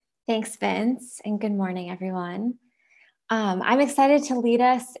Thanks, Vince, and good morning, everyone. I'm excited to lead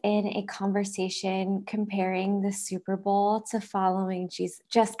us in a conversation comparing the Super Bowl to following Jesus.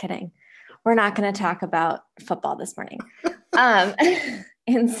 Just kidding. We're not going to talk about football this morning. Um,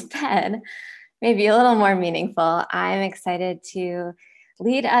 Instead, maybe a little more meaningful, I'm excited to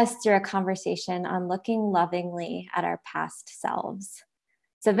lead us through a conversation on looking lovingly at our past selves.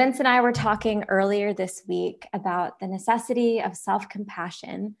 So, Vince and I were talking earlier this week about the necessity of self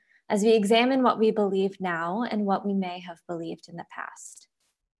compassion as we examine what we believe now and what we may have believed in the past.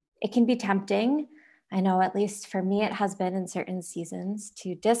 It can be tempting, I know at least for me it has been in certain seasons,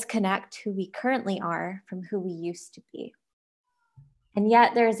 to disconnect who we currently are from who we used to be. And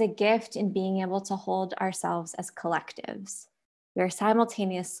yet there is a gift in being able to hold ourselves as collectives. We are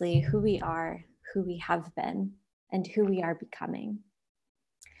simultaneously who we are, who we have been, and who we are becoming.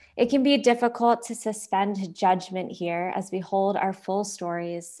 It can be difficult to suspend judgment here as we hold our full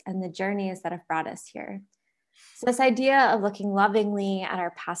stories and the journeys that have brought us here. So, this idea of looking lovingly at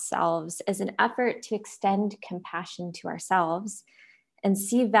our past selves is an effort to extend compassion to ourselves and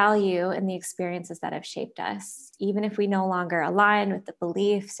see value in the experiences that have shaped us, even if we no longer align with the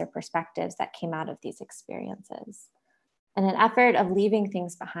beliefs or perspectives that came out of these experiences. In an effort of leaving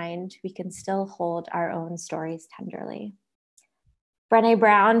things behind, we can still hold our own stories tenderly. Brené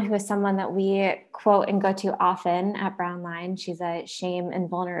Brown, who is someone that we quote and go to often at Brown Line, she's a shame and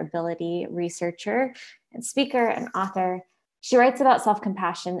vulnerability researcher and speaker and author. She writes about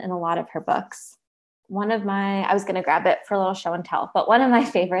self-compassion in a lot of her books. I was going to grab it for a little show and tell, but one of my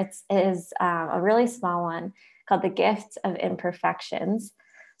favorites is a really small one called The Gift of Imperfections.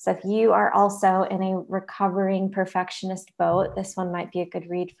 So if you are also in a recovering perfectionist boat, this one might be a good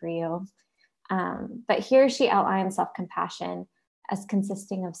read for you. But here she outlines self-compassion as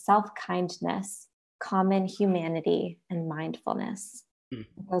consisting of self-kindness, common humanity, and mindfulness. Mm.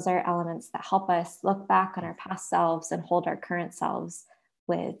 Those are elements that help us look back on our past selves and hold our current selves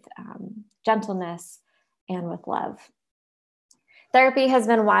with gentleness and with love. Therapy has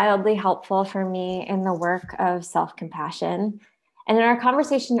been wildly helpful for me in the work of self-compassion. And in our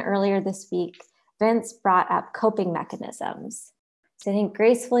conversation earlier this week, Vince brought up coping mechanisms. So I think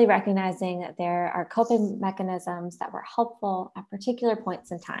gracefully recognizing that there are coping mechanisms that were helpful at particular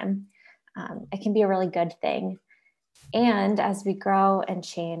points in time, it can be a really good thing. And as we grow and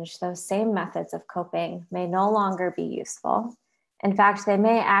change, those same methods of coping may no longer be useful. In fact, they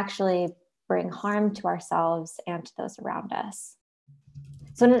may actually bring harm to ourselves and to those around us.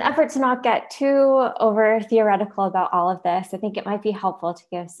 So in an effort to not get too over theoretical about all of this, I think it might be helpful to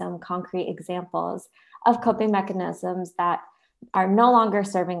give some concrete examples of coping mechanisms that are no longer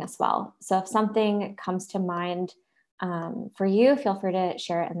serving us well. So if something comes to mind for you, feel free to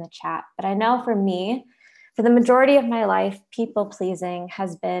share it in the chat. But I know for me, for the majority of my life, people pleasing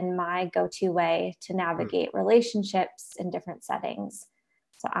has been my go-to way to navigate relationships in different settings.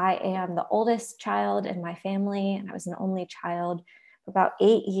 So I am the oldest child in my family, and I was an only child for about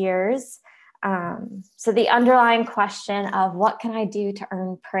 8 years. So the underlying question of what can I do to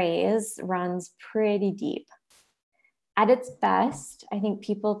earn praise runs pretty deep. At its best, I think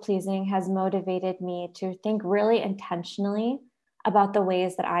people pleasing has motivated me to think really intentionally about the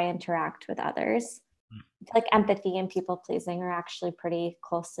ways that I interact with others. I feel like empathy and people pleasing are actually pretty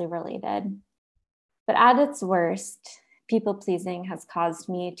closely related. But at its worst, people pleasing has caused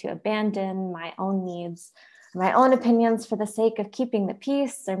me to abandon my own needs, my own opinions for the sake of keeping the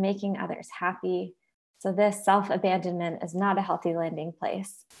peace or making others happy. So this self-abandonment is not a healthy landing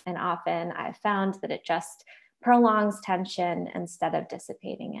place. And often I've found that it just prolongs tension instead of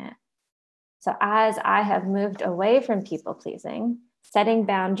dissipating it. So as I have moved away from people pleasing, setting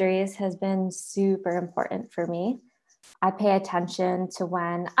boundaries has been super important for me. I pay attention to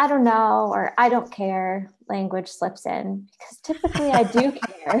when I don't know or I don't care language slips in, because typically I do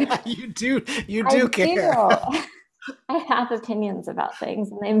care. You do care. I have opinions about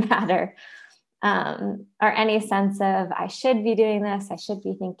things and they matter. Or any sense of I should be doing this, I should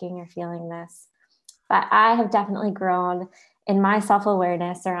be thinking or feeling this. But I have definitely grown in my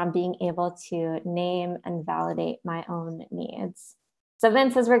self-awareness around being able to name and validate my own needs. So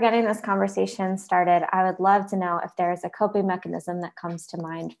Vince, as we're getting this conversation started, I would love to know if there's a coping mechanism that comes to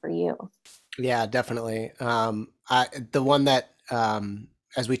mind for you. Yeah, definitely. The one that,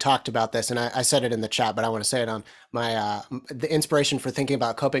 as we talked about this, and I said it in the chat, but I want to say it on my, the inspiration for thinking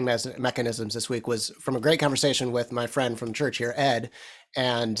about coping mechanisms this week was from a great conversation with my friend from church here, Ed.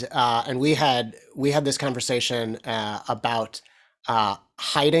 And we had this conversation about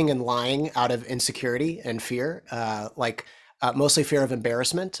hiding and lying out of insecurity and fear, mostly fear of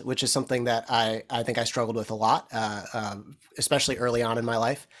embarrassment, which is something that I think I struggled with a lot, especially early on in my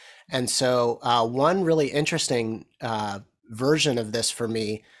life. And so, one really interesting version of this for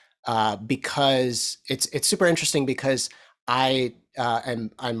me, because it's super interesting because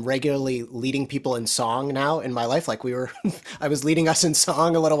I'm regularly leading people in song now in my life. Like we were, I was leading us in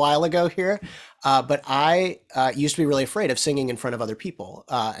song a little while ago here. But I used to be really afraid of singing in front of other people,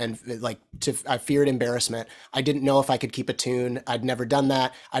 and I feared embarrassment. I didn't know if I could keep a tune. I'd never done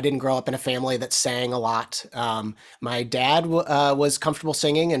that. I didn't grow up in a family that sang a lot. My dad was comfortable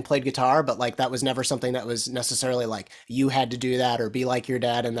singing and played guitar, but like that was never something that was necessarily like you had to do that or be like your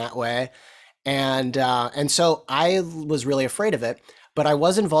dad in that way. And so I was really afraid of it. But I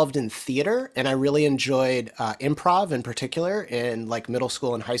was involved in theater, and I really enjoyed improv in particular in like middle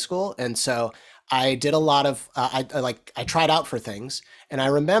school and high school. And so I did a lot of I tried out for things, and I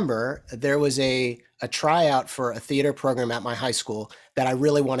remember there was a tryout for a theater program at my high school that I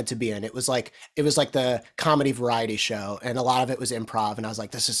really wanted to be in. It was like the comedy variety show, and a lot of it was improv. And I was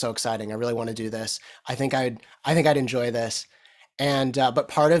like, this is so exciting! I really want to do this. I think I'd enjoy this. And but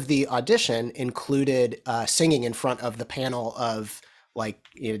part of the audition included singing in front of the panel of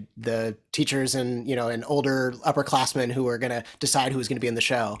the teachers and and older upperclassmen who were going to decide who was going to be in the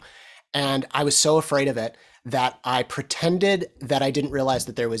show. And I was so afraid of it that I pretended that I didn't realize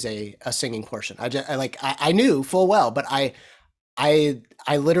that there was a singing portion. I knew full well, but I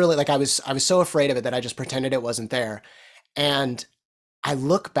literally I was so afraid of it that I just pretended it wasn't there. And I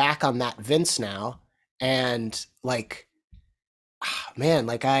look back on that Vince now, and like, man,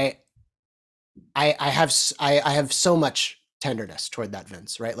 like I have so much tenderness toward that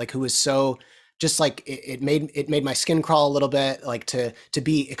Vince, right? Like who was so just like it made my skin crawl a little bit, like to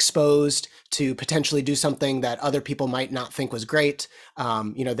be exposed to potentially do something that other people might not think was great.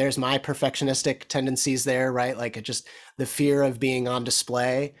 There's my perfectionistic tendencies there, right? Like it just the fear of being on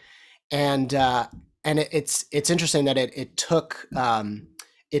display. And it's interesting that it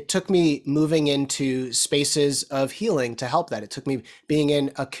took me moving into spaces of healing to help that. It took me being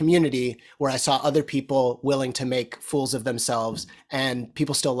in a community where I saw other people willing to make fools of themselves, and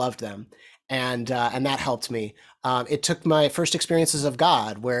people still loved them, and that helped me. It took my first experiences of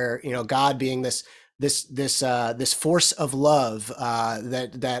God, where God being this force of love,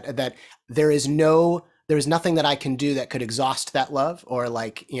 that there is nothing that I can do that could exhaust that love, or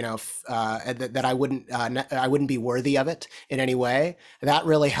like that I wouldn't be worthy of it in any way. That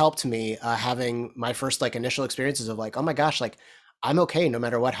really helped me, having my first like initial experiences of like, oh my gosh, like I'm okay no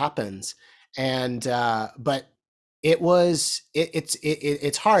matter what happens. And but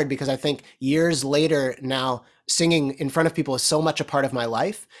it's hard because I think years later now, singing in front of people is so much a part of my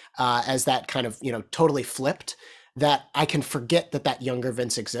life, as that kind of totally flipped, that I can forget that that younger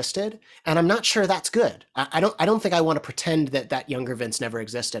Vince existed. And I'm not sure that's good. I don't think I want to pretend that that younger Vince never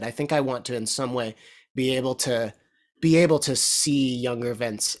existed. I think I want to in some way be able to see younger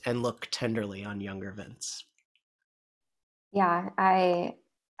Vince and look tenderly on younger Vince. Yeah,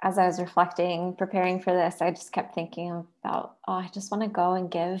 as I was reflecting, preparing for this, I just kept thinking about, oh, I just want to go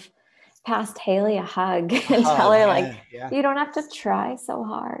and give past Haley a hug A and tell hug, her, like, yeah, yeah. you don't have to try so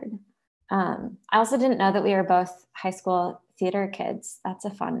hard. I also didn't know that we were both high school theater kids. That's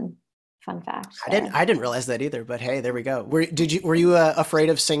a fun fact I didn't there. I didn't realize that either, but hey, there we go. Were you afraid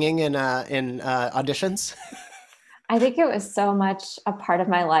of singing in auditions? I think it was so much a part of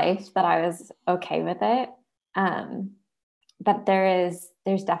my life that I was okay with it. Um, but there's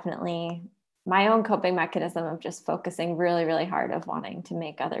definitely my own coping mechanism of just focusing really, really hard of wanting to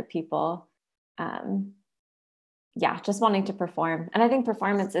make other people, um, yeah, just wanting to perform. And I think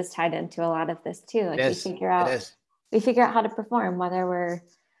performance is tied into a lot of this too. It Like is. It is. we figure out how to perform, whether we're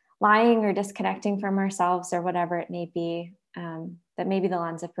lying or disconnecting from ourselves or whatever it may be. That maybe the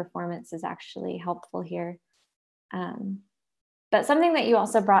lens of performance is actually helpful here. Um, but something that you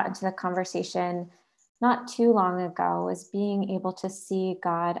also brought into the conversation not too long ago was being able to see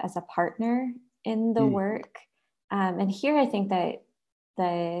God as a partner in the Mm. work. And here I think that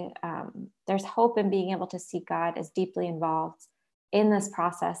there's hope in being able to see God as deeply involved in this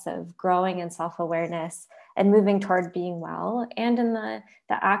process of growing in self-awareness and moving toward being well, and in the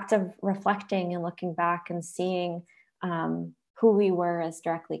act of reflecting and looking back and seeing who we were as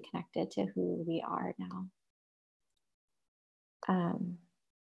directly connected to who we are now. Um,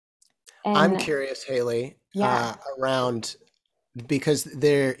 I'm and curious, Haley, yeah, around because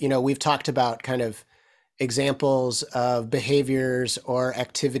we've talked about kind of examples of behaviors or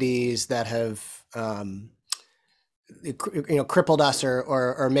activities that have crippled us,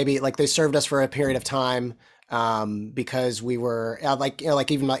 or maybe like they served us for a period of time, because we were like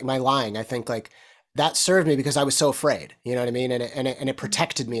even like my lying. I think like that served me because I was so afraid. You know what I mean? And it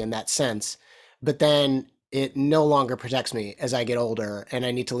protected me in that sense. But then it no longer protects me as I get older, and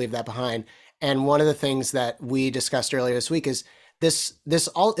I need to leave that behind. And one of the things that we discussed earlier this week is this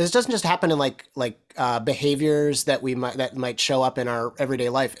doesn't just happen in behaviors that might show up in our everyday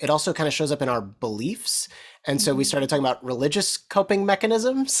life. It also kind of shows up in our beliefs. And so we Mhm. started talking about religious coping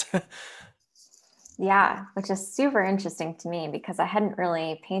mechanisms. Yeah, which is super interesting to me because I hadn't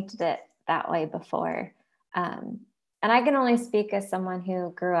really painted it that way before. Um, and I can only speak as someone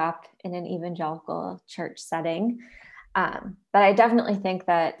who grew up in an evangelical church setting. But I definitely think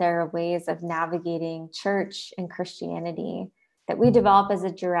that there are ways of navigating church and Christianity that we develop as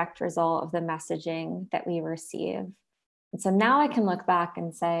a direct result of the messaging that we receive. And so now I can look back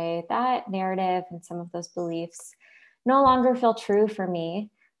and say that narrative and some of those beliefs no longer feel true for me.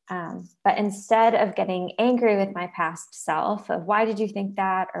 But instead of getting angry with my past self of why did you think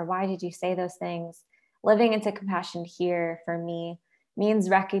that or why did you say those things, living into compassion here for me means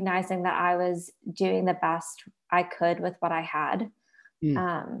recognizing that I was doing the best I could with what I had, Mm,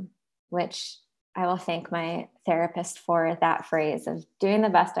 um, which I will thank my therapist for that phrase of doing the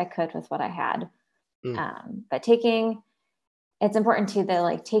best I could with what I had. mm, But taking it's important too that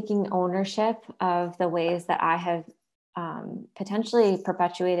like taking ownership of the ways that I have potentially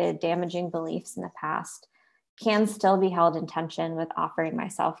perpetuated damaging beliefs in the past can still be held in tension with offering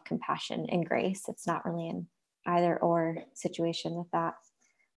myself compassion and grace. It's not really an either or situation with that.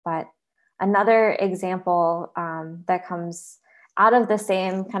 But another example that comes out of the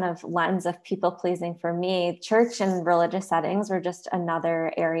same kind of lens of people pleasing for me, church and religious settings were just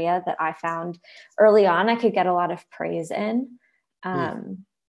another area that I found early on I could get a lot of praise in. mm,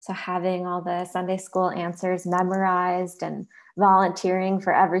 So having all the Sunday school answers memorized and volunteering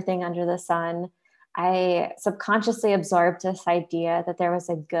for everything under the sun, I subconsciously absorbed this idea that there was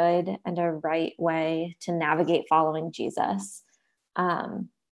a good and a right way to navigate following Jesus. Um,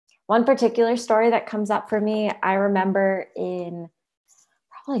 One particular story that comes up for me, I remember in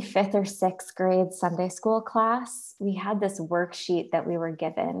probably fifth or sixth grade Sunday school class, we had this worksheet that we were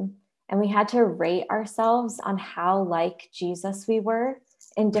given, and we had to rate ourselves on how like Jesus we were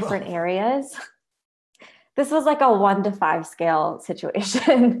in different areas. This was like a 1 to 5 scale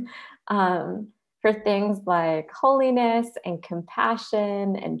situation for things like holiness and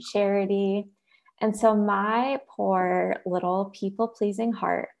compassion and charity. And so my poor little people pleasing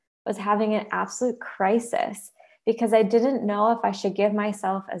heart was having an absolute crisis because I didn't know if I should give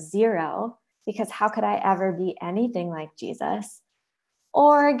myself a 0 because how could I ever be anything like Jesus?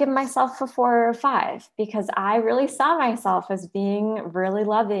 Or give myself a 4 or 5 because I really saw myself as being really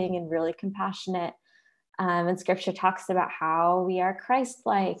loving and really compassionate, and scripture talks about how we are Christ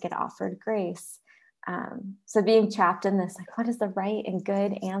like and offered grace. So being trapped in this, like, what is the right and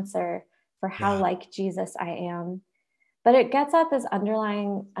good answer for how yeah. like Jesus I am? But it gets at this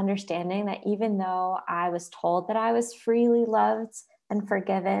underlying understanding that even though I was told that I was freely loved and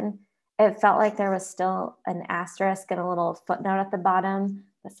forgiven, it felt like there was still an asterisk and a little footnote at the bottom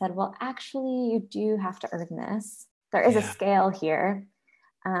that said, well, actually, you do have to earn this. There is a Yeah. scale here.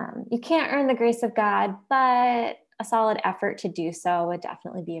 You can't earn the grace of God, but a solid effort to do so would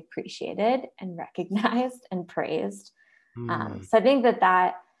definitely be appreciated and recognized and praised. Mm, So I think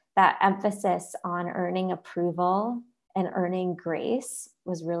that emphasis on earning approval and earning grace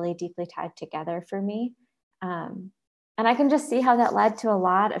was really deeply tied together for me. Um, and I can just see how that led to a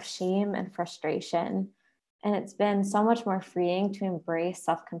lot of shame and frustration. And it's been so much more freeing to embrace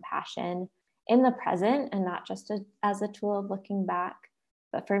self compassion in the present and not just as a tool of looking back.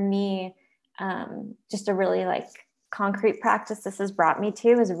 But for me, just a really like concrete practice this has brought me to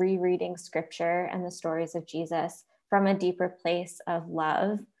is rereading scripture and the stories of Jesus from a deeper place of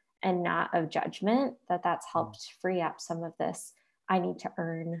love and not of judgment, that's helped free up some of this. I need to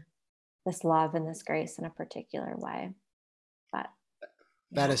earn this love and this grace in a particular way. But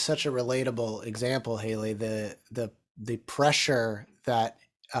that yeah. is such a relatable example, Haley. The pressure that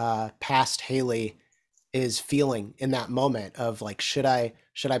past Haley is feeling in that moment of like, should I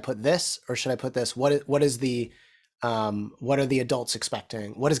put this or should I put this? What are the adults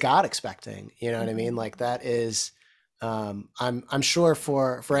expecting? What is God expecting? You know what I mean? Mhm. Like that is I'm sure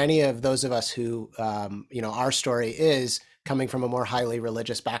for any of those of us who our story is coming from a more highly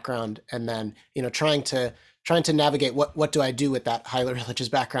religious background, and then trying to navigate what do I do with that highly religious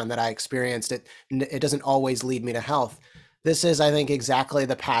background that I experienced. It doesn't always lead me to health. This is, I think, exactly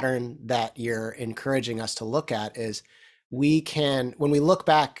the pattern that you're encouraging us to look at. Is we can, when we look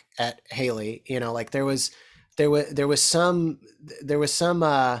back at Haley, like there was some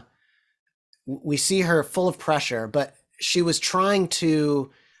we see her full of pressure, but she was trying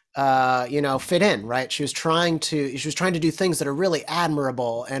to fit in, right? She was trying to do things that are really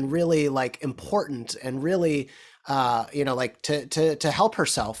admirable and really like important and really, like to help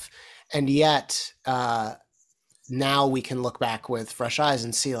herself. And yet, now we can look back with fresh eyes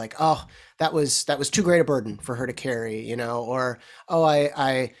and see like, oh, that was too great a burden for her to carry, or oh,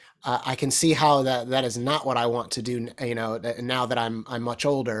 I can see how that is not what I want to do, now that I'm much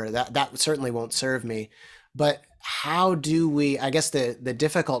older. That certainly won't serve me. But how do we? I guess the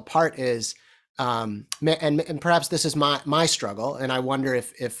difficult part is, and perhaps this is my struggle, and I wonder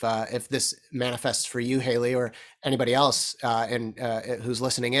if this manifests for you, Haley, or anybody else, who's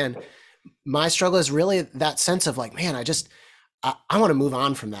listening in. My struggle is really that sense of like, man, I want to move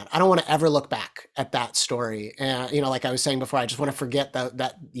on from that. I don't want to ever look back at that story. And, like I was saying before, I just want to forget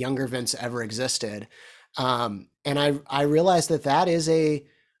that younger Vince ever existed. And I realized that is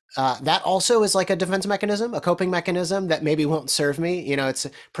that also is like a defense mechanism, a coping mechanism that maybe won't serve me. It's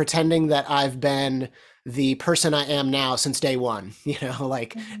pretending that I've been the person I am now since day one,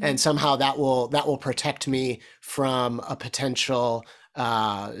 like, and Mhm. somehow that will protect me from a potential,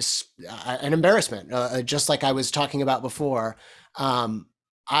 an embarrassment, just like I was talking about before. Um,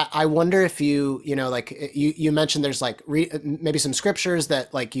 I wonder if like you mentioned there's like maybe some scriptures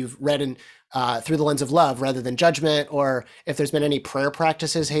that like you've read in, through the lens of love rather than judgment, or if there's been any prayer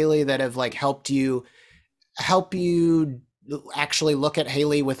practices, Haley, that have like help you actually look at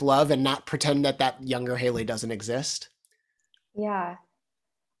Haley with love and not pretend that younger Haley doesn't exist. Yeah,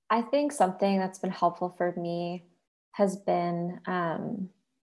 I think something that's been helpful for me has been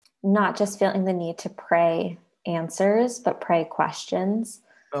not just feeling the need to pray answers, but pray questions.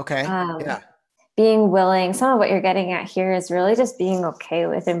 Okay. Um, Yeah. Being willing, some of what you're getting at here is really just being okay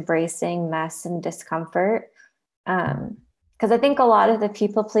with embracing mess and discomfort. Because I think a lot of the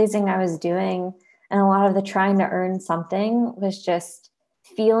people pleasing I was doing and a lot of the trying to earn something was just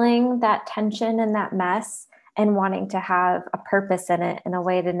feeling that tension and that mess and wanting to have a purpose in it and a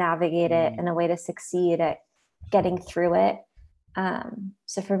way to navigate it Mm, and a way to succeed at getting through it.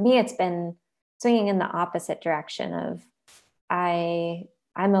 So for me, it's been swinging in the opposite direction of I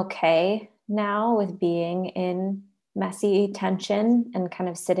I'm okay now with being in messy tension and kind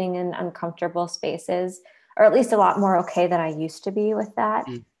of sitting in uncomfortable spaces, or at least a lot more okay than I used to be with that.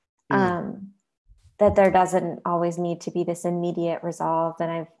 mm, mm, Um, that there doesn't always need to be this immediate resolve,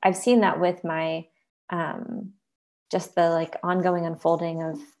 and I've seen that with my um, just the like ongoing unfolding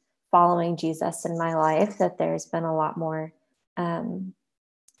of following Jesus in my life. That there's been a lot more um,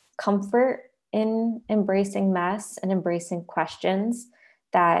 comfort in embracing mess and embracing questions,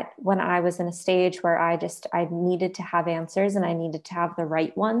 that when I was in a stage where I needed to have answers and I needed to have the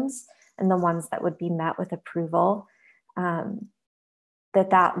right ones and the ones that would be met with approval, um,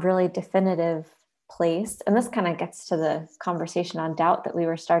 that really definitive place. And this kind of gets to the conversation on doubt that we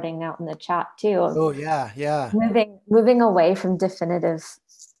were starting out in the chat too, of oh yeah, yeah. moving away from definitive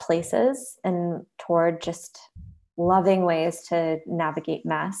places and toward just loving ways to navigate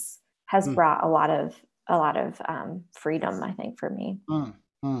mess has Mm, brought a lot of freedom, I think, for me.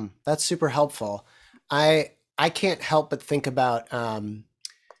 mm, that's super helpful. I can't help but think about,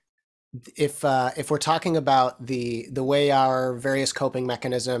 if we're talking about the way our various coping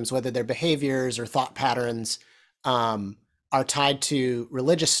mechanisms, whether they're behaviors or thought patterns, um, are tied to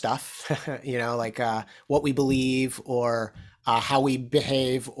religious stuff, like, what we believe, or how we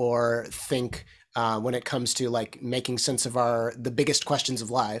behave or think, when it comes to like making sense of the biggest questions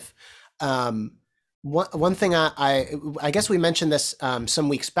of life. Um, one thing I guess we mentioned this, some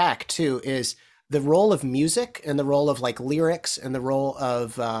weeks back too, is the role of music and the role of like lyrics and the role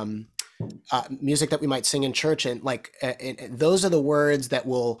of, music that we might sing in church, and like, those are the words that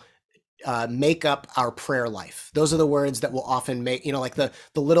will, make up our prayer life. Those are the words that will often make, like the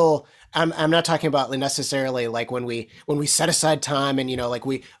little. I'm not talking about necessarily like when we set aside time, and like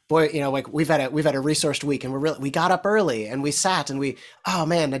like we've had a resourced week, and we got up early and we sat and oh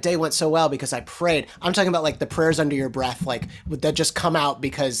man, the day went so well because I prayed. I'm talking about like the prayers under your breath, like that just come out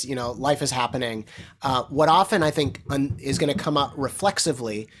because life is happening. What often I think is going to come up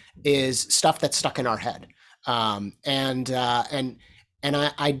reflexively is stuff that's stuck in our head, and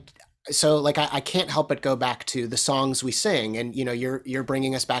I so like I can't help but go back to the songs we sing, and you're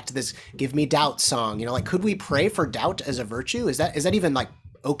bringing us back to this "Give Me Doubt" song. Like, could we pray for doubt as a virtue? Is that even like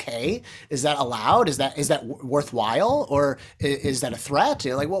okay? Is that allowed? Is that worthwhile, or is that a threat?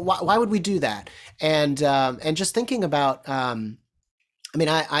 Like, well, why would we do that? And just thinking about, I mean,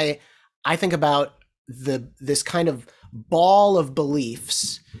 I think about this kind of ball of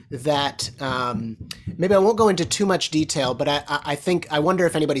beliefs that maybe I won't go into too much detail, but I think I wonder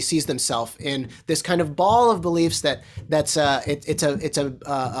if anybody sees themselves in this kind of ball of beliefs it's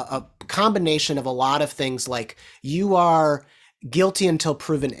a combination of a lot of things like you are guilty until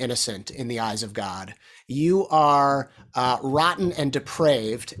proven innocent in the eyes of God. You are rotten and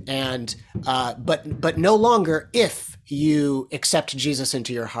depraved, and but no longer if you accept Jesus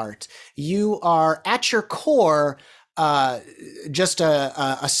into your heart. You are at your core uh, just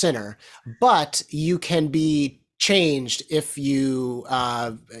a sinner, but you can be changed if you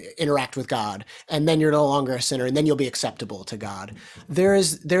interact with God, and then you're no longer a sinner, and then you'll be acceptable to God. There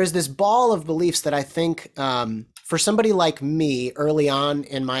is this ball of beliefs that I think for somebody like me early on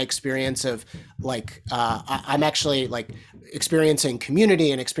in my experience of like I'm actually like experiencing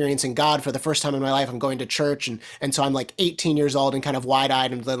community and experiencing God for the first time in my life. I'm going to church, and so I'm like 18 years old and kind of wide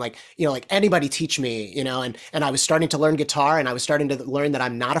eyed, and then like like anybody teach me, and I was starting to learn guitar, and I was starting to learn that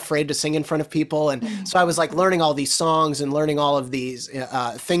I'm not afraid to sing in front of people, and so I was like learning all these songs and learning all of these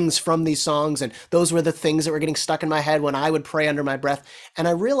things from these songs, and those were the things that were getting stuck in my head when I would pray under my breath, and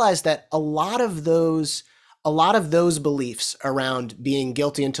I realized that a lot of those beliefs around being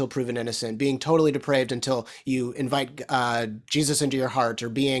guilty until proven innocent, being totally depraved until you invite Jesus into your heart, or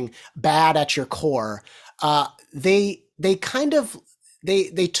being bad at your core, they kind of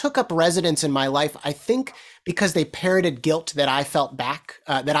they took up residence in my life. I think because they parroted guilt that I felt back,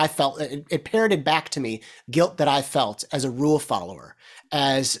 that I felt it parroted back to me guilt that I felt as a rule follower,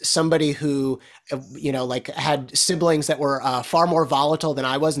 as somebody who like had siblings that were far more volatile than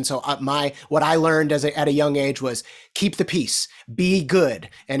I was, and so my what I learned at a young age was keep the peace, be good,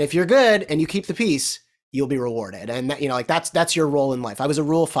 and if you're good and you keep the peace, you'll be rewarded, and that, like that's your role in life. I was a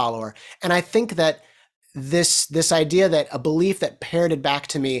rule follower, and I think that this idea that a belief that parroted back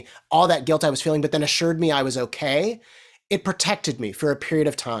to me all that guilt I was feeling, but then assured me I was okay, it protected me for a period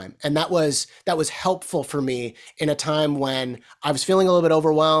of time, and that was helpful for me in a time when I was feeling a little bit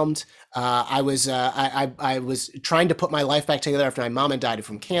overwhelmed. I was trying to put my life back together after my mom had died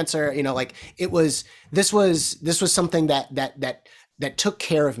from cancer. Like this was something that took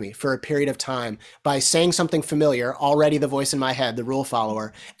care of me for a period of time by saying something familiar, already the voice in my head, the rule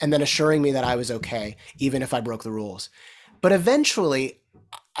follower, and then assuring me that I was okay, even if I broke the rules. But eventually,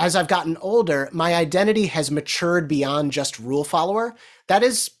 as I've gotten older, my identity has matured beyond just rule follower. That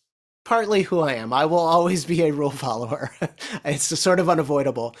is partly who I am. I will always be a rule follower. It's sort of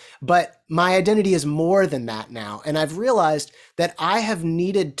unavoidable. But my identity is more than that now. And I've realized that I have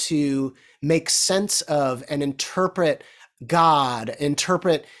needed to make sense of and interpret God,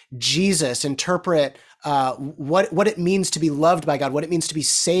 interpret Jesus, interpret what it means to be loved by God, what it means to be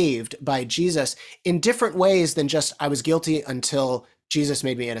saved by Jesus in different ways than just I was guilty until Jesus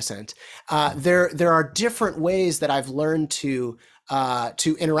made me innocent. There are different ways that I've learned to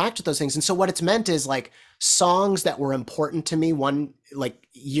interact with those things, and so what it's meant is like songs that were important to me one like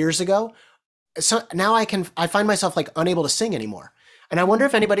years ago. So now I find myself like unable to sing anymore. And I wonder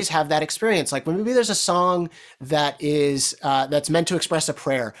if anybody's have that experience. Like when maybe there's a song that's meant to express a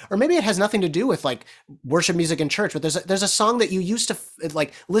prayer, or maybe it has nothing to do with like worship music in church, but there's a song that you used to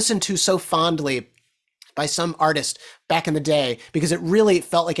like listen to so fondly by some artist back in the day because it really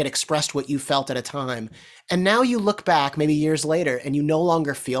felt like it expressed what you felt at a time. And now you look back maybe years later and you no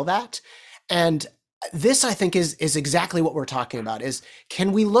longer feel that. And this I think is exactly what we're talking about is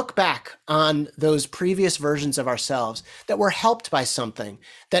can we look back on those previous versions of ourselves that were helped by something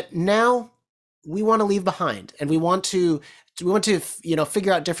that now we want to leave behind, and we want to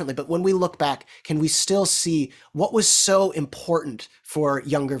figure out differently, but when we look back, can we still see what was so important for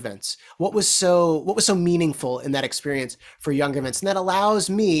younger Vince, what was so meaningful in that experience for younger Vince, and that allows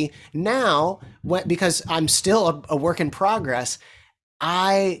me now, because I'm still a work in progress,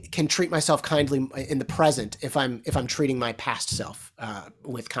 I can treat myself kindly in the present if I'm treating my past self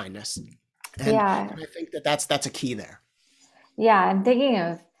with kindness, and Yeah. I think that's a key there. Yeah. I'm thinking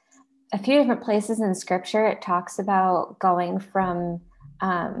of a few different places in scripture. It talks about going from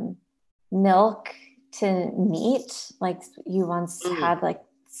um, milk to meat. Like you once Mm. had like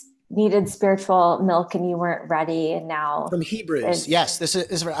needed spiritual milk and you weren't ready. And now From Hebrews, it's, yes, this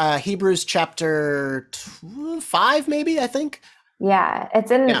is Hebrews chapter 5, maybe I think. yeah,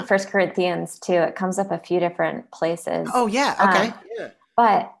 it's in Yeah. First Corinthians too. It comes up a few different places. Oh yeah. Um, Okay. Yeah.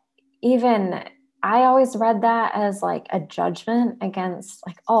 But even I always read that as like a judgment against,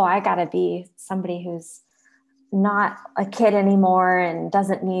 like, oh, I got to be somebody who's not a kid anymore and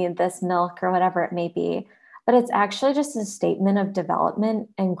doesn't need this milk or whatever it may be. But it's actually just a statement of development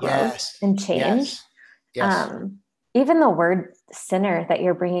and growth Yes. and change. Yes. Yes. Um, Even the word sinner that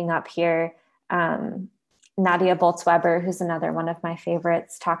you're bringing up here, um, Nadia Boltz-Weber, who's another one of my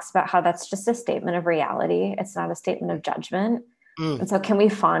favorites, talks about how that's just a statement of reality. It's not a statement of judgment. Mm. And so can we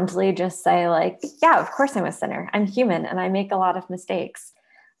fondly just say, like, yeah, of course I'm a sinner. I'm human and I make a lot of mistakes.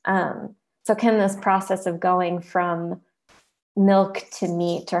 So can this process of going from milk to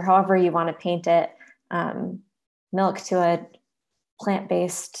meat, or however you want to paint it, um, milk to a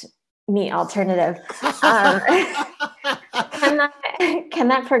plant-based meat alternative, um, can that can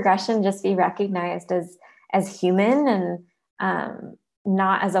that progression just be recognized as human, and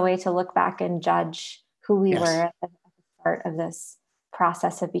not as a way to look back and judge who we were Yes. at the start of this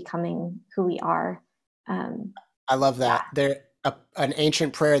process of becoming who we are? um, I love yeah. that. An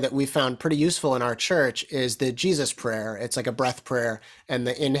ancient prayer that we found pretty useful in our church is the Jesus prayer. It's like a breath prayer, and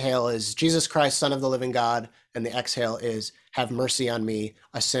the inhale is Jesus Christ, Son of the living God, and the exhale is have mercy on me,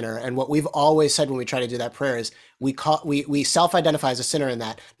 a sinner. And what we've always said when we try to do that prayer is we self-identify as a sinner in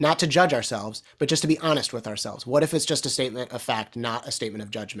that, not to judge ourselves, but just to be honest with ourselves. What if it's just a statement of fact, not a statement of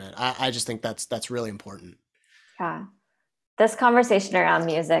judgment? I just think that's really important. Yeah, this conversation around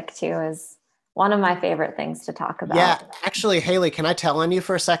music too is one of my favorite things to talk Yeah, about. actually, Haley, can I tell on you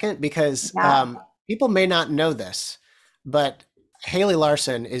for a second? Because Yeah. people may not know this, but Haley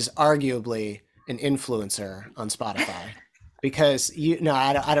Larson is arguably an influencer on Spotify. Because no,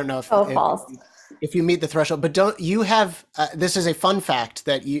 I don't know Oh, false. if you meet the threshold, but don't you have this is a fun fact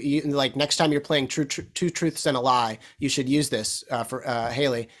that you like next time you're playing Two Truths and a Lie, you should use this for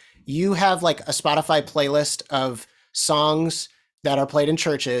Haley. You have like a Spotify playlist of songs that are played in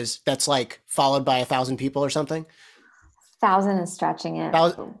churches that's like followed by 1,000 people or something. Thousand is stretching it.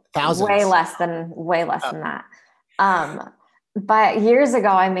 Thousands. Way less Uh, than that. Um, but years ago,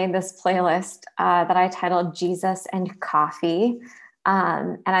 I made this playlist that I titled Jesus and Coffee.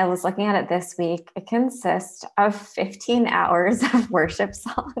 And I was looking at it this week. It consists of 15 hours of worship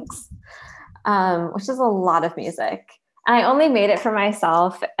songs, which is a lot of music. And I only made it for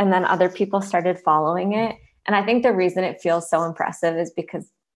myself, and then other people started following it. And I think the reason it feels so impressive is because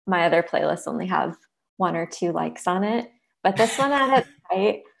my other playlists only have one or two likes on it. But this one at its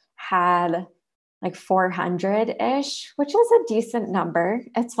height had like 400 ish, which is a decent number.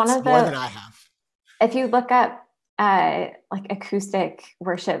 It's one it's of more the, than I have. if you look up like acoustic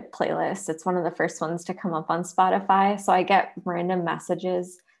worship playlists, it's one of the first ones to come up on Spotify. So I get random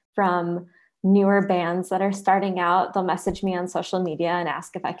messages from newer bands that are starting out. They'll message me on social media and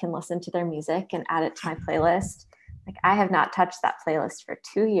ask if I can listen to their music and add it to my playlist. Like, I have not touched that playlist for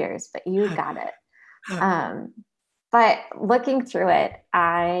 2 years, but you got it. Um, but looking through it,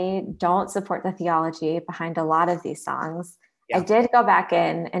 I don't support the theology behind a lot of these songs. I Yeah, did go back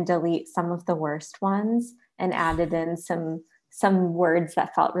in and delete some of the worst ones and added in some words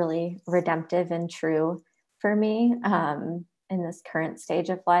that felt really redemptive and true for me, in this current stage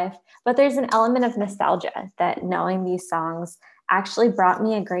of life. But there's an element of nostalgia that knowing these songs actually brought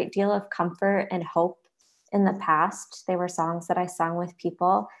me a great deal of comfort and hope in the past. They were songs that I sung with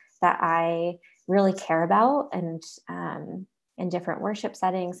people that I really care about, and in different worship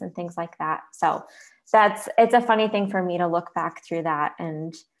settings and things like that. So it's a funny thing for me to look back through that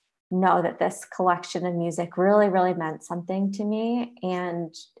and know that this collection of music really, really meant something to me,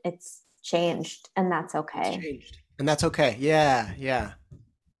 and it's changed, and that's it's okay. changed. And that's okay. Yeah, yeah.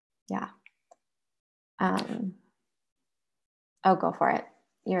 Yeah. Um, oh, go for it.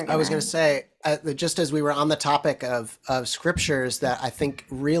 You're I was going gonna. to say, just as we were on the topic of scriptures that I think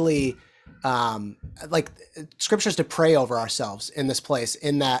really, um, like scriptures to pray over ourselves in this place,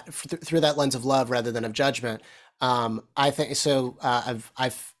 in that through that lens of love rather than of judgment. I think so.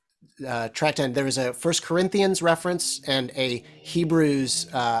 I've tracked in. There was a First Corinthians reference and a Hebrews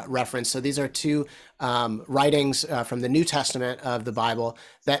reference. So these are two writings from the New Testament of the Bible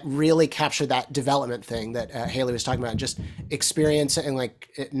that really capture that development thing that Haley was talking about. Just experiencing, like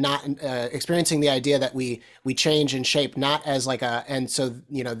not experiencing the idea that we change and shape, not as like a, and so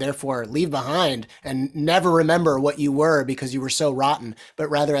therefore leave behind and never remember what you were because you were so rotten, but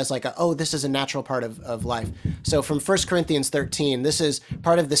rather as like a, oh, this is a natural part of life. So from First Corinthians 13, this is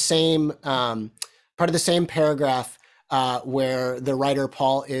part of the same paragraph where the writer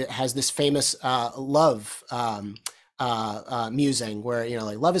Paul has this famous love musing where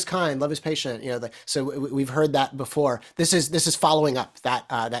like love is kind, love is patient. So we've heard that before. This is following up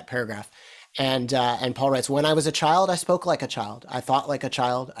that paragraph. And Paul writes, when I was a child, I spoke like a child. I thought like a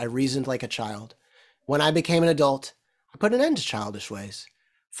child. I reasoned like a child. When I became an adult, I put an end to childish ways.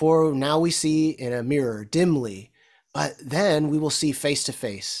 For now we see in a mirror dimly, but then we will see face to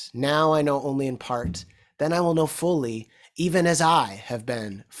face. Now I know only in part. Then I will know fully, even as I have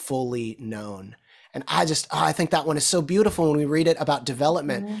been fully known. And I think that one is so beautiful when we read it about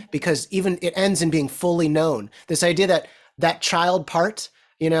development, Mhm. because even it ends in being fully known. This idea that that child part,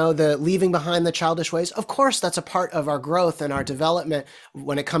 the leaving behind the childish ways, of course, that's a part of our growth and our development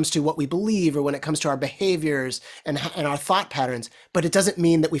when it comes to what we believe or when it comes to our behaviors and our thought patterns. But it doesn't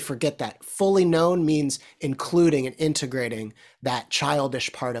mean that we forget that. Fully known means including and integrating that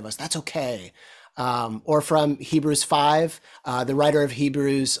childish part of us. That's okay. Or from Hebrews 5, the writer of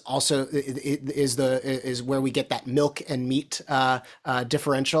Hebrews also is where we get that milk and meat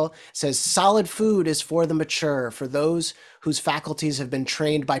differential. It says solid food is for the mature, for those whose faculties have been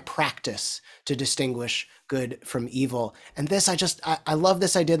trained by practice to distinguish good from evil. And this, I love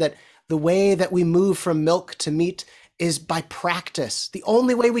this idea that the way that we move from milk to meat is by practice. The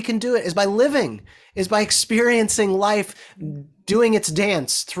only way we can do it is by living, is by experiencing life doing its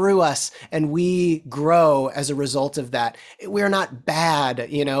dance through us, and we grow as a result of that. We're not bad,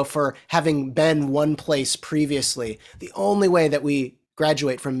 for having been one place previously. The only way that we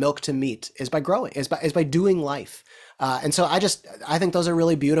graduate from milk to meat is by growing, is by doing life. And so I think those are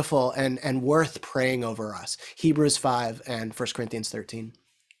really beautiful and worth praying over us. Hebrews 5 and 1 Corinthians 13.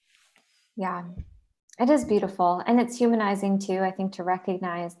 Yeah, it is beautiful. And it's humanizing too, I think, to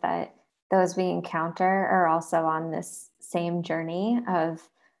recognize that those we encounter are also on this same journey of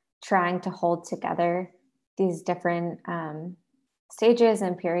trying to hold together these different stages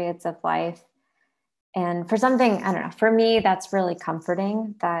and periods of life. And for something, I don't know, for me, that's really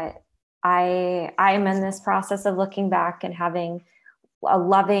comforting that I'm in this process of looking back and having a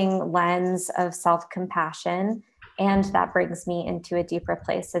loving lens of self-compassion, and that brings me into a deeper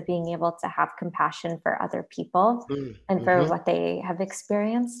place of being able to have compassion for other people and for Mm-hmm. what they have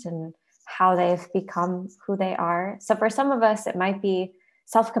experienced and how they've become who they are. So for some of us, it might be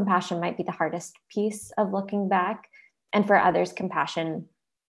self-compassion might be the hardest piece of looking back, and for others, compassion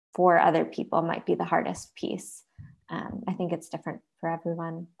for other people might be the hardest piece. I think it's different for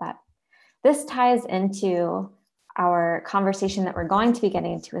everyone, but this ties into our conversation that we're going to be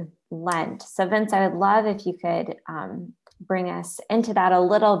getting into with Lent. So, Vince, I would love if you could bring us into that a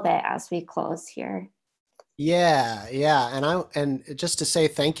little bit as we close here. Yeah, yeah, and just to say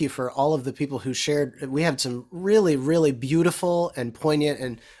thank you for all of the people who shared. We had some really, really beautiful and poignant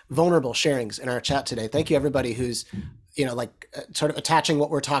and vulnerable sharings in our chat today. Thank you, everybody who's, sort of attaching what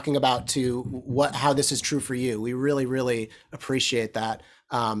we're talking about to how this is true for you. We really, really appreciate that,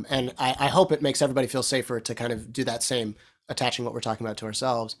 and I hope it makes everybody feel safer to kind of do that same, attaching what we're talking about to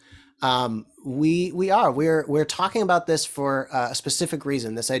ourselves. We're talking about this for a specific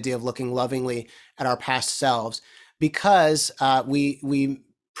reason. This idea of looking lovingly at our past selves, because we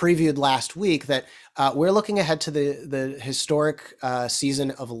previewed last week that we're looking ahead to the historic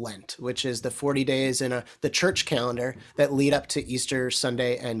season of Lent, which is the 40 days in the church calendar that lead up to Easter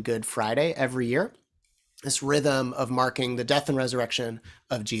Sunday and Good Friday every year. This rhythm of marking the death and resurrection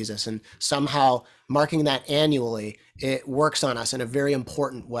of Jesus, and somehow marking that annually, it works on us in a very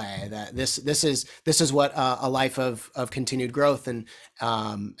important way. That this is what a life of continued growth and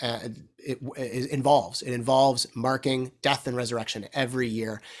it involves. It involves marking death and resurrection every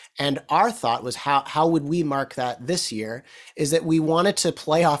year. And our thought was, how would we mark that this year? Is that we wanted to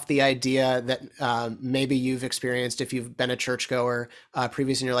play off the idea that maybe you've experienced if you've been a churchgoer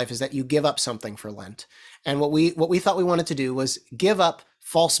previous in your life, is that you give up something for Lent. And what we thought we wanted to do was give up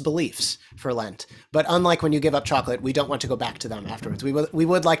false beliefs for Lent. But unlike when you give up chocolate, we don't want to go back to them afterwards. We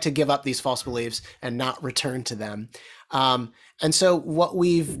would like to give up these false beliefs and not return to them. And so what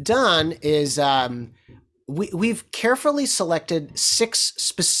we've done is we've carefully selected 6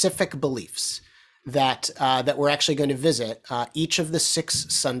 specific beliefs that we're actually going to visit each of the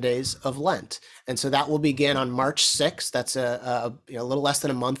 6 Sundays of Lent. And so that will begin on March 6th. That's a little less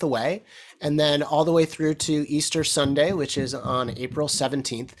than a month away. And then all the way through to Easter Sunday, which is on April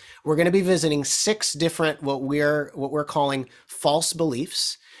 17th. We're going to be visiting 6 different what we're calling false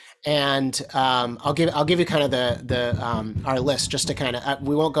beliefs. And I'll give you kind of the our list, just to kind of,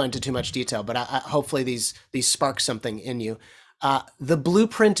 we won't go into too much detail, but hopefully these spark something in you. The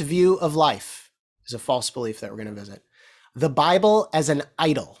blueprint view of life is a false belief that we're going to visit. The Bible as an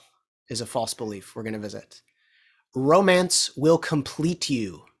idol is a false belief we're going to visit. Romance will complete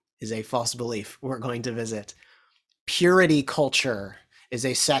you is a false belief we're going to visit. Purity culture is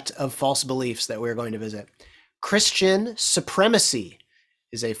a set of false beliefs that we're going to visit. Christian supremacy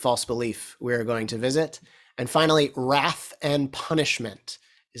is a false belief we're going to visit. And finally, wrath and punishment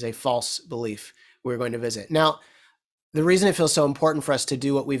is a false belief we're going to visit. Now, the reason it feels so important for us to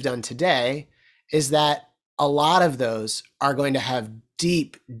do what we've done today is that a lot of those are going to have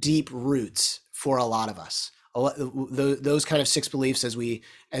deep, deep roots for a lot of us. those kind of six beliefs, as we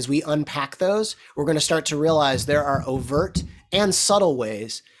unpack those, we're going to start to realize there are overt and subtle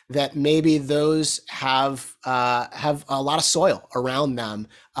ways that maybe those have a lot of soil around them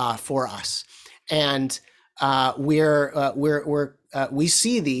for us, and we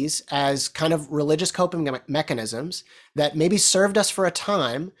see these as kind of religious coping mechanisms that maybe served us for a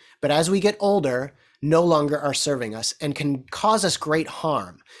time, but as we get older, no longer are serving us and can cause us great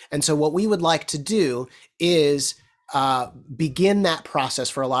harm. And so, what we would like to do is begin that process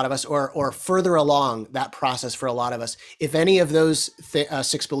for a lot of us, or further along that process for a lot of us, if any of those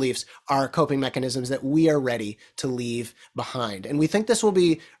six beliefs are coping mechanisms that we are ready to leave behind. And we think this will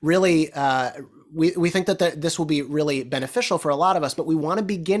be really we think that this will be really beneficial for a lot of us, but we want to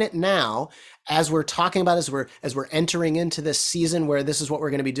begin it now as we're talking about, as we're entering into this season where this is what we're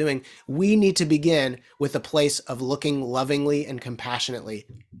going to be doing. We need to begin with a place of looking lovingly and compassionately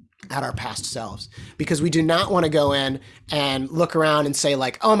at our past selves, because we do not want to go in and look around and say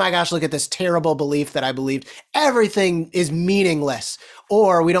like, oh my gosh, look at this terrible belief that I believed, everything is meaningless.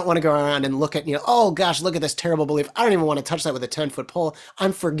 Or we don't want to go around and look at, oh gosh, look at this terrible belief, I don't even want to touch that with a 10-foot pole,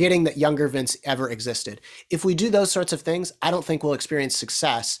 I'm forgetting that younger Vince ever existed. If we do those sorts of things, I don't think we'll experience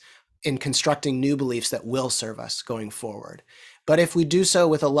success in constructing new beliefs that will serve us going forward. But if we do so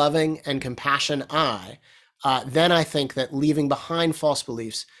with a loving and compassionate eye, then I think that leaving behind false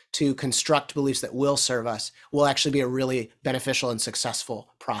beliefs to construct beliefs that will serve us will actually be a really beneficial and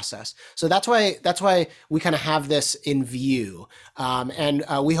successful process. So that's why we kind of have this in view, and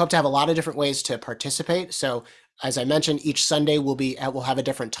we hope to have a lot of different ways to participate. So, as I mentioned, each Sunday we'll have a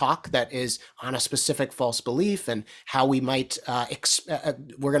different talk that is on a specific false belief, and how we might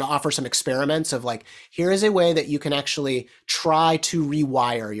we're going to offer some experiments of like, here is a way that you can actually try to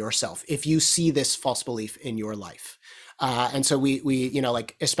rewire yourself if you see this false belief in your life. And so we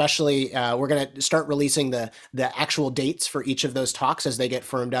like, especially we're going to start releasing the actual dates for each of those talks as they get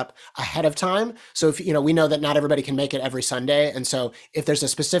firmed up ahead of time. So if we know that not everybody can make it every Sunday, and so if there's a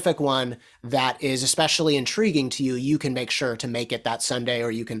specific one that is especially intriguing to you, you can make sure to make it that Sunday, or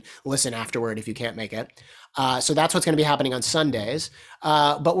you can listen afterward if you can't make it. So that's what's going to be happening on Sundays.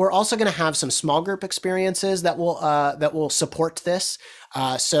 But we're also going to have some small group experiences that will support this.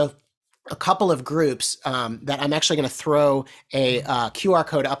 So a couple of groups that I'm actually going to throw a QR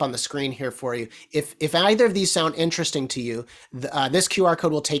code up on the screen here for you. If either of these sound interesting to you, this QR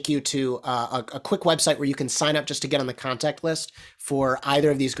code will take you to a quick website where you can sign up just to get on the contact list for either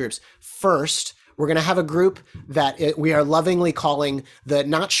of these groups. First, we're going to have a group that we are lovingly calling the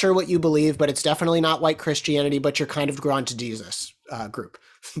 "Not Sure What You Believe, but it's definitely not white Christianity, but you're kind of drawn to Jesus" group.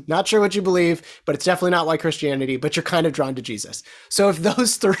 Not sure what you believe, but it's definitely not white Christianity, but you're kind of drawn to Jesus. So if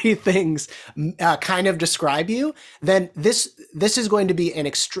those three things kind of describe you, then this is going to be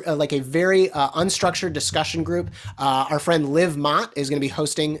like a very unstructured discussion group. Our friend Liv Mott is going to be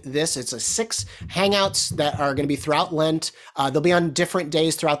hosting this. It's a 6 hangouts that are going to be throughout Lent. They'll be on different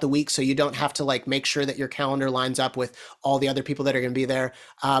days throughout the week, so you don't have to like make sure that your calendar lines up with all the other people that are going to be there.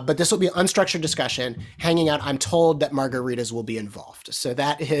 But this will be unstructured discussion, hanging out. I'm told that margaritas will be involved. So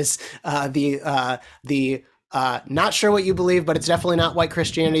that is the not sure what you believe, but it's definitely not white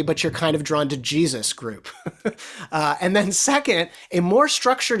Christianity, but you're kind of drawn to Jesus group. And then second, a more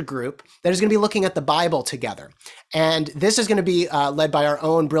structured group that is going to be looking at the Bible together. And this is going to be led by our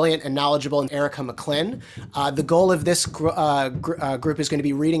own brilliant and knowledgeable Erica McClinn. The goal of this group is going to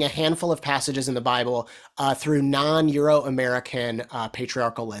be reading a handful of passages in the Bible through non-Euro-American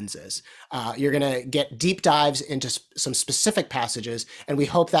patriarchal lenses. You're going to get deep dives into some specific passages, and we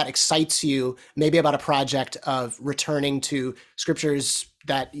hope that excites you maybe about a project of returning to scriptures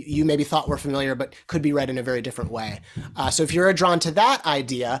that you maybe thought were familiar but could be read in a very different way. So if you're drawn to that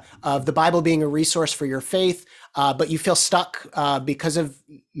idea of the Bible being a resource for your faith, but you feel stuck because of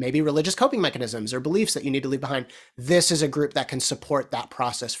maybe religious coping mechanisms or beliefs that you need to leave behind, this is a group that can support that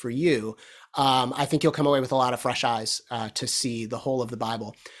process for you. I think you'll come away with a lot of fresh eyes to see the whole of the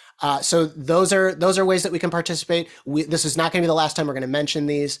Bible. So those are ways that we can participate. This is not going to be the last time we're going to mention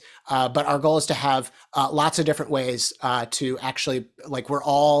these, but our goal is to have lots of different ways to actually, like, we're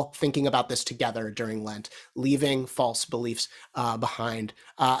all thinking about this together during Lent, leaving false beliefs behind.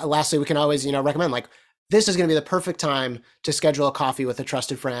 Lastly, we can always recommend, like, this is going to be the perfect time to schedule a coffee with a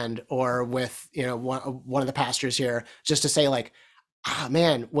trusted friend or with one of the pastors here, just to say like,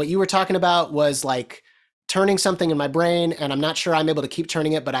 man, what you were talking about was like turning something in my brain, and I'm not sure I'm able to keep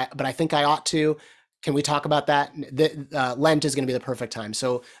turning it, but I think I ought to. Can we talk about that? Lent is going to be the perfect time.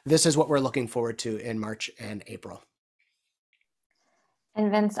 So this is what we're looking forward to in March and April.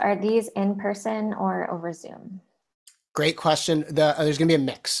 And Vince, are these in person or over Zoom? Great question. There's going to be a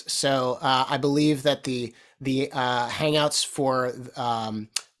mix. So I believe that The hangouts for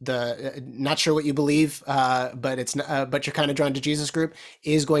the not sure what you believe, but it's but you're kind of drawn to Jesus group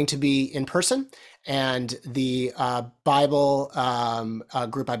is going to be in person, and the Bible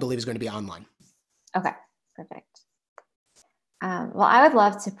group I believe is going to be online. Okay, perfect. Well, I would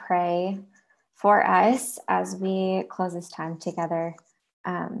love to pray for us as we close this time together.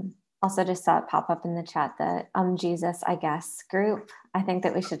 Also, just saw it pop up in the chat, the Jesus, I guess group. I think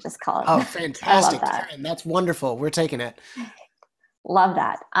that we should just call Oh, it. I love fantastic, that. Karen! That's wonderful. We're taking it. Love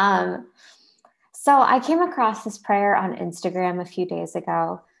that. So I came across this prayer on Instagram a few days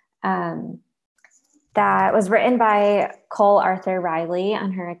ago that was written by Cole Arthur Riley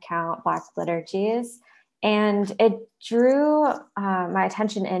on her account, Black Liturgies. And it drew my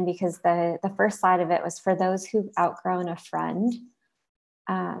attention in because the first slide of it was for those who've outgrown a friend.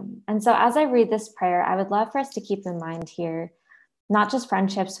 And so as I read this prayer, I would love for us to keep in mind here, not just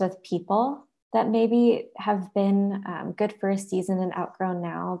friendships with people that maybe have been good for a season and outgrown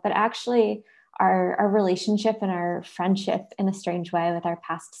now, but actually our relationship and our friendship in a strange way with our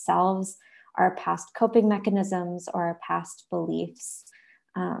past selves, our past coping mechanisms, or our past beliefs.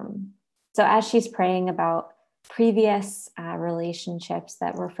 So as she's praying about previous relationships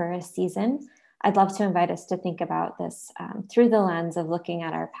that were for a season, I'd love to invite us to think about this through the lens of looking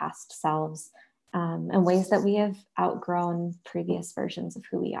at our past selves and ways that we have outgrown previous versions of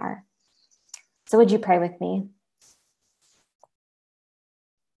who we are. So would you pray with me?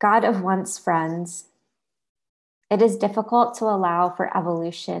 God of once friends, it is difficult to allow for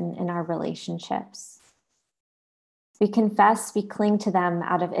evolution in our relationships. We confess we cling to them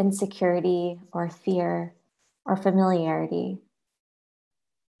out of insecurity or fear or familiarity.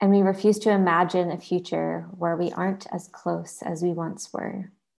 And we refuse to imagine a future where we aren't as close as we once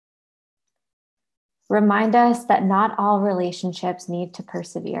were. Remind us that not all relationships need to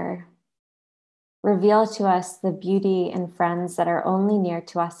persevere. Reveal to us the beauty in friends that are only near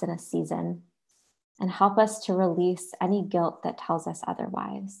to us in a season, and help us to release any guilt that tells us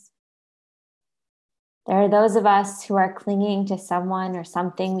otherwise. There are those of us who are clinging to someone or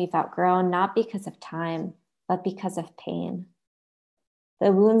something we've outgrown, not because of time, but because of pain.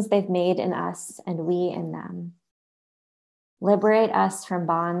 The wounds they've made in us and we in them. Liberate us from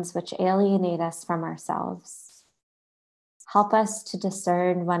bonds which alienate us from ourselves. Help us to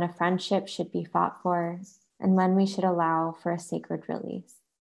discern when a friendship should be fought for and when we should allow for a sacred release.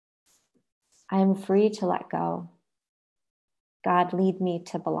 I am free to let go. God, lead me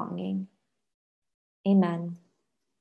to belonging. Amen.